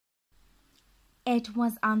It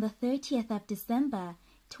was on the 30th of December,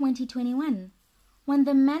 2021, when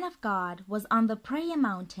the man of God was on the prayer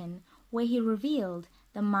mountain where he revealed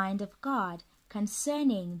the mind of God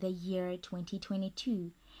concerning the year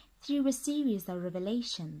 2022 through a series of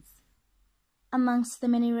revelations. Amongst the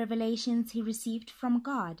many revelations he received from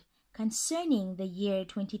God concerning the year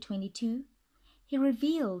 2022, he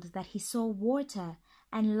revealed that he saw water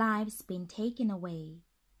and lives being taken away.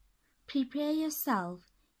 Prepare yourself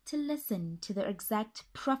to listen to the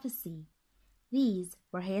exact prophecy. These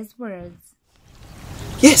were his words.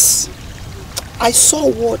 Yes, I saw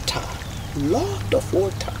water, lot of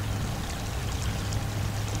water.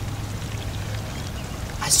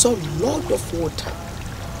 I saw a lot of water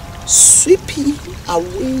sweeping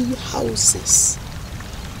away houses.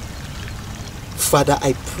 Father,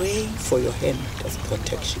 I pray for your hand of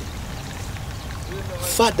protection.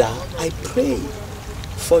 Father, I pray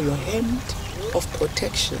for your hand of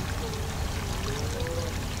protection.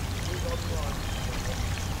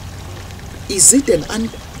 Is it an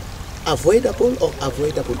unavoidable or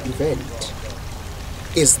avoidable event?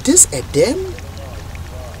 Is this a dam,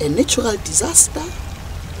 a natural disaster,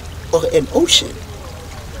 or an ocean?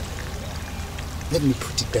 Let me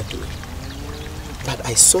put it that way. But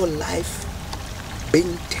I saw life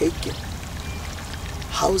being taken,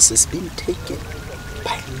 houses being taken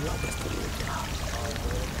by a lot of water.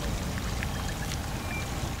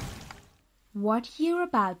 What you're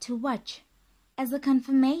about to watch is a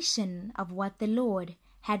confirmation of what the Lord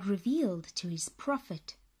had revealed to his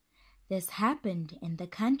prophet. This happened in the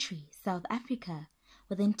country, South Africa,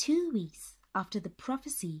 within 2 weeks after the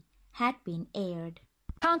prophecy had been aired.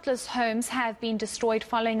 Countless homes have been destroyed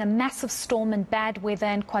following a massive storm and bad weather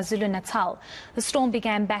in KwaZulu-Natal. The storm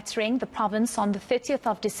began battering the province on the 30th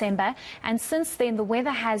of December, and since then the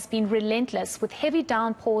weather has been relentless with heavy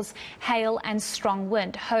downpours, hail and strong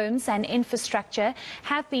wind. Homes and infrastructure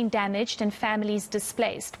have been damaged and families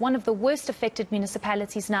displaced. One of the worst affected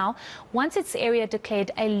municipalities now wants its area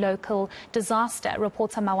declared a local disaster.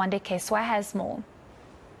 Reporter Mawande Keswa has more.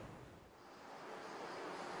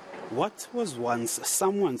 What was once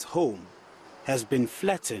someone's home has been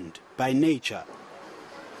flattened by nature.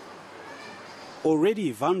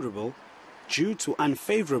 Already vulnerable due to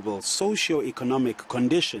unfavorable socio-economic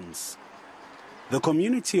conditions, the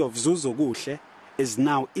community of Zuzokuhle is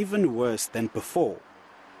now even worse than before.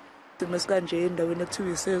 I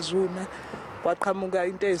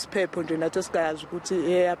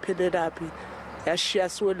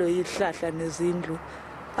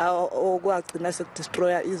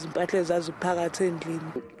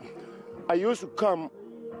used to come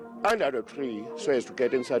under the tree so as to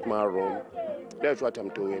get inside my room. That's what I'm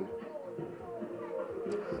doing.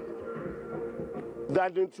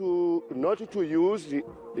 That not to use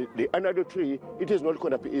the under the tree, it is not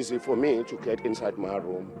going to be easy for me to get inside my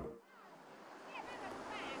room.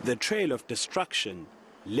 The trail of destruction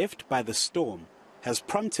left by the storm has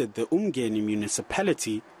prompted the Umgeni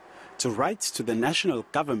municipality to write to the national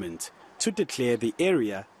government to declare the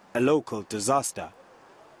area a local disaster.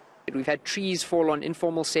 We've had trees fall on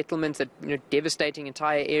informal settlements that devastating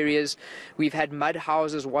entire areas. We've had mud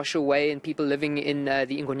houses wash away and people living in the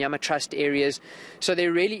Ingonyama Trust areas. So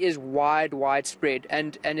there really is widespread,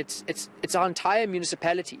 and it's our entire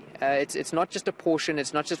municipality. It's not just a portion.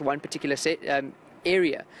 It's not just one particular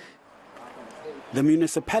area. The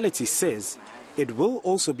municipality says it will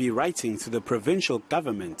also be writing to the provincial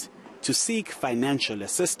government to seek financial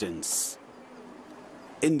assistance.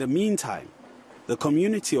 In the meantime, the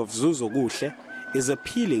community of Zuzokuhle is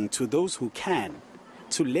appealing to those who can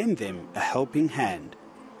to lend them a helping hand.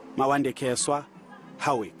 Mawande Keswa,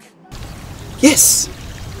 Howick. Yes,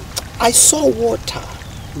 I saw water,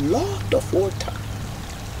 lot of water.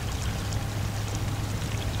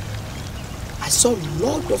 I saw a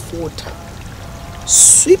lot of water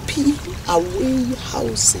sweeping away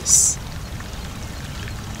houses.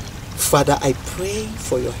 Father, I pray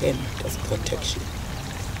for your hand of protection.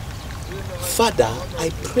 Father,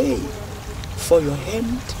 I pray for your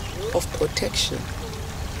hand of protection.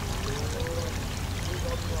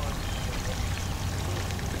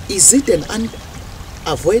 Is it an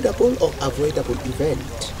unavoidable or avoidable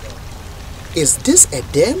event? Is this a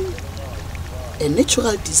dam, a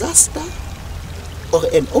natural disaster, or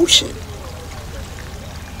an ocean?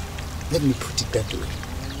 Let me put it that way.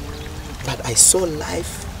 But I saw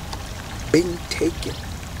life being taken,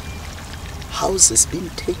 houses being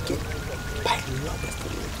taken by a lot of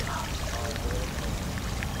water.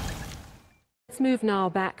 Let's move now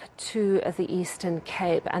back to the Eastern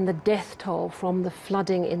Cape, and the death toll from the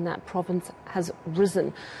flooding in that province has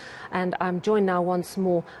risen. And I'm joined now once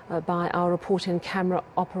more by our reporter and camera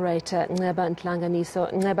operator, Nceba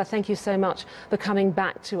Ntlanganiso. Nceba, thank you so much for coming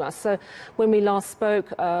back to us. So when we last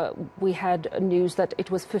spoke, we had news that it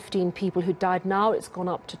was 15 people who died. Now it's gone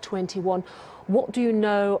up to 21. What do you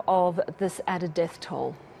know of this added death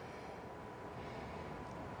toll?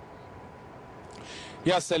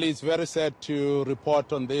 Yes, Sally, it's very sad to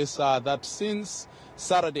report on this, that since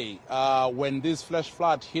Saturday, when this flash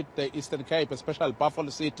flood hit the Eastern Cape, especially Buffalo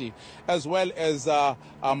City, as well as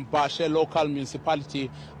Bashe local municipality,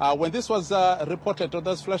 when this was reported on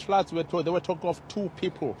those flash floods, they were talking of 2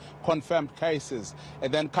 people confirmed cases.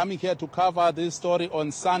 And then coming here to cover this story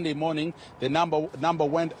on Sunday morning, the number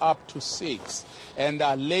went up to 6. And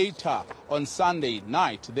later on Sunday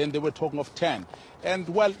night, then they were talking of 10. And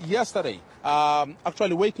well, yesterday,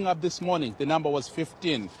 actually waking up this morning, the number was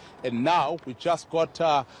 15. And now we just got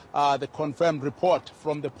the confirmed report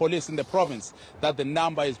from the police in the province that the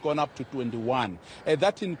number has gone up to 21. And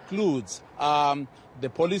that includes the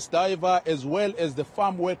police diver as well as the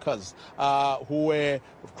farm workers who were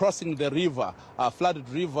crossing the river, flooded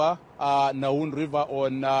river, Naun River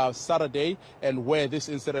on Saturday, and where this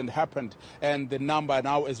incident happened. And the number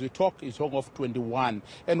now, as we talk, is of 21.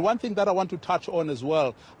 And one thing that I want to touch on as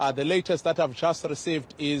well, the latest that I've just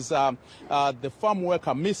received is the farm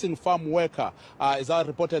worker, missing farm worker. As I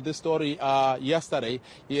reported this story yesterday,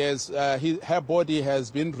 her body has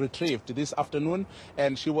been retrieved this afternoon,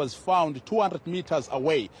 and she was found 200 meters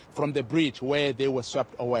away from the bridge where they were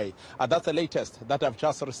swept away. That's the latest that I've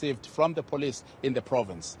just received from the police in the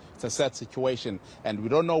province. It's a sad situation, and we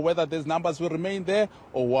don't know whether these numbers will remain there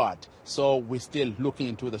or what. So we're still looking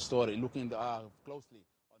into the story, looking closely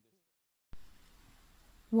on this.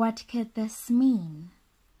 What could this mean?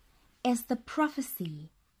 Is the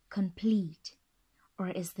prophecy complete, or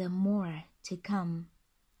is there more to come?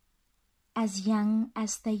 As young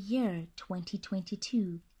as the year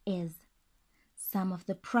 2022 is, some of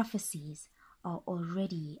the prophecies are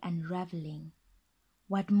already unraveling.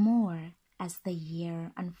 What more as the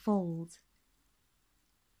year unfolds?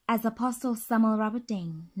 As Apostle Samuel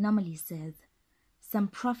Rabodeng normally says, some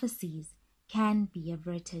prophecies can be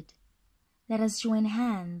averted. Let us join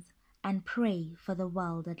hands and pray for the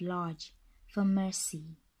world at large, for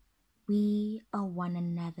mercy. We are one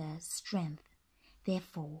another's strength.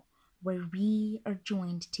 Therefore, where we are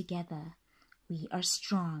joined together, we are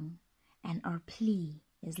strong, and our plea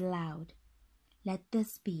is loud. Let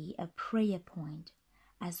this be a prayer point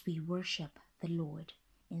as we worship the Lord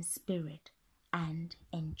in spirit and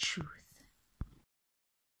in truth.